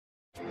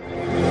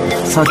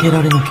避け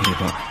られなけれ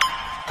ば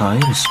耐え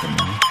るしかない。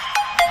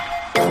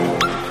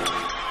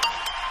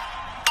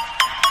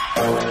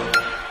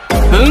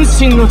分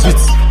身の術。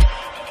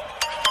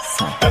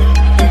さあ、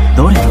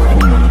どれが本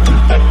物だ。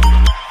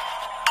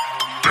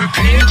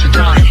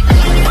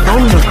ど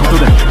んなこと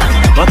で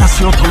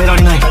私を止めら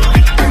れない。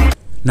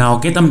Nah,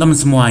 oke teman-teman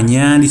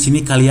semuanya, di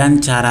sini kalian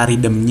cara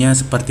redemnya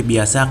seperti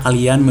biasa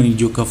kalian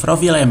menuju ke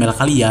profil email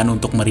kalian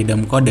untuk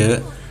meredem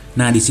kode.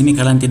 Nah, di sini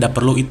kalian tidak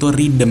perlu itu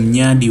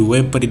redemnya di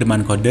web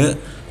peredaman kode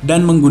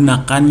dan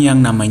menggunakan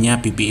yang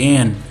namanya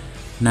VPN.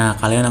 Nah,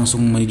 kalian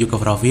langsung menuju ke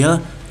profil,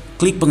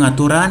 klik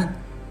pengaturan,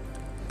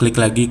 klik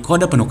lagi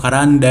kode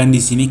penukaran dan di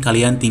sini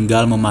kalian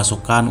tinggal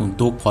memasukkan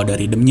untuk kode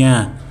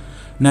redemnya.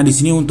 Nah, di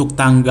sini untuk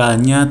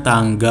tanggalnya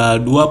tanggal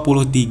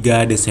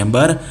 23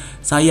 Desember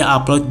saya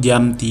upload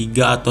jam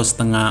 3 atau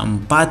setengah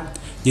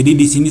 4. Jadi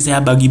di sini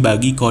saya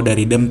bagi-bagi kode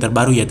redeem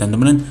terbaru ya,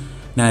 teman-teman.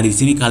 Nah, di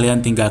sini kalian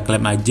tinggal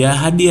klaim aja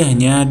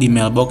hadiahnya di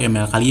mailbox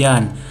email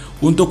kalian.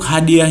 Untuk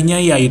hadiahnya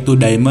yaitu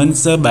diamond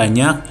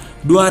sebanyak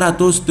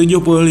 275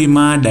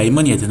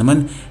 diamond ya,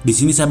 teman-teman. Di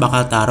sini saya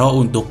bakal taruh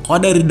untuk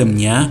kode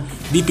redeemnya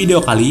di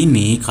video kali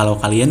ini.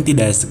 Kalau kalian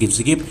tidak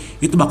skip-skip,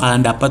 itu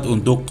bakalan dapat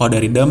untuk kode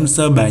redeem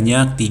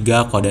sebanyak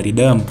 3 kode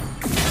redeem.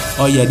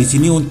 Oh ya, di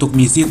sini untuk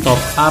misi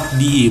top up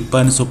di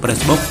event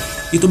surprise box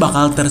itu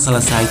bakal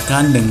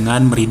terselesaikan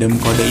dengan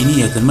meredem kode ini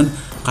ya,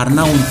 teman-teman.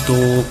 Karena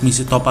untuk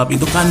misi top up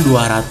itu kan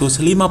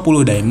 250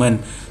 diamond.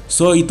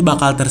 So itu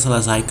bakal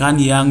terselesaikan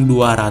yang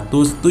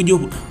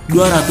 225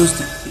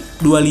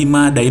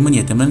 diamond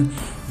ya, teman.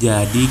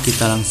 Jadi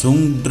kita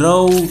langsung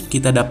draw,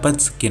 kita dapat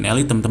skin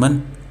elite,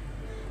 teman-teman.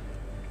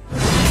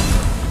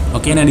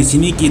 Oke, nah di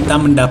sini kita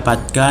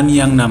mendapatkan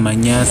yang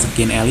namanya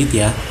skin elite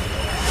ya.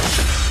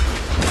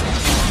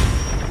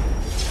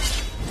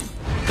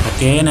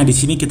 Oke, nah di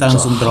sini kita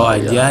langsung draw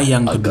aja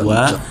yang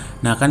kedua.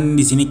 Nah, kan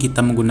di sini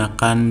kita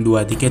menggunakan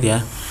 2 tiket ya.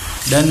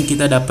 Dan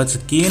kita dapat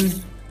skin.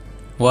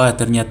 Wah,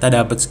 ternyata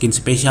dapat skin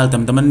spesial,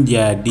 teman-teman.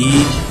 Jadi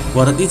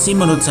worth it sih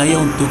menurut saya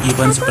untuk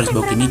event surprise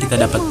box ini. Kita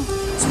dapat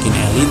skin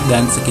elite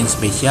dan skin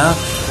spesial.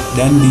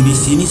 Dan di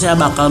sini saya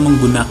bakal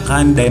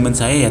menggunakan diamond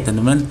saya ya,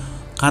 teman-teman.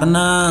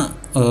 Karena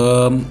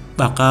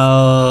bakal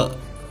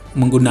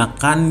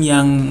menggunakan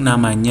yang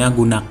namanya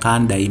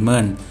gunakan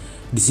diamond.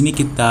 Di sini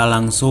kita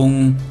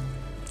langsung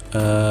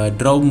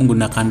draw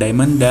menggunakan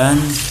diamond dan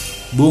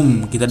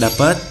boom, kita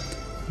dapat.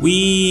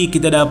 Wih,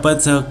 kita dapat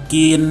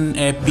skin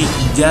epic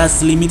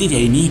just limited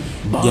ya ini.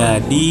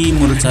 Jadi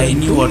menurut saya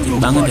ini worth it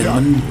banget ya,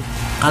 teman.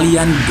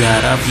 Kalian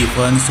garap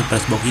event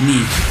surprise box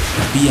ini.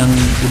 Tapi yang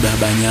udah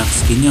banyak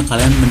skinnya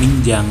kalian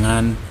mending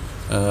jangan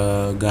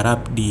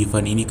garap di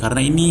event ini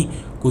karena ini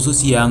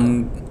khusus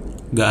yang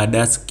gak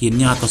ada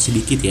skinnya atau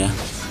sedikit ya.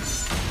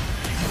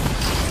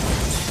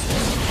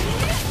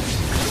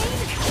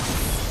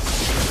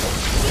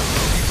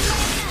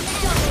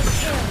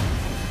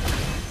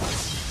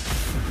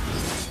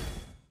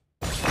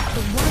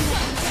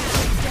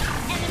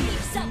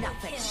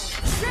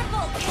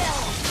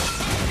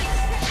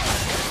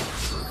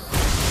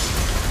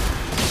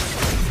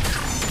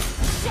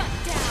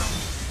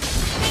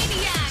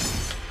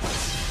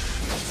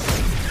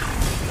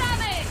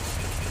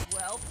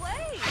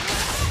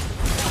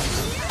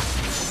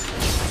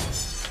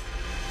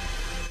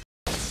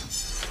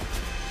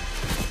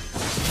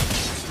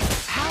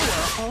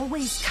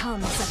 Always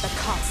comes at the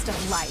cost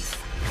of life.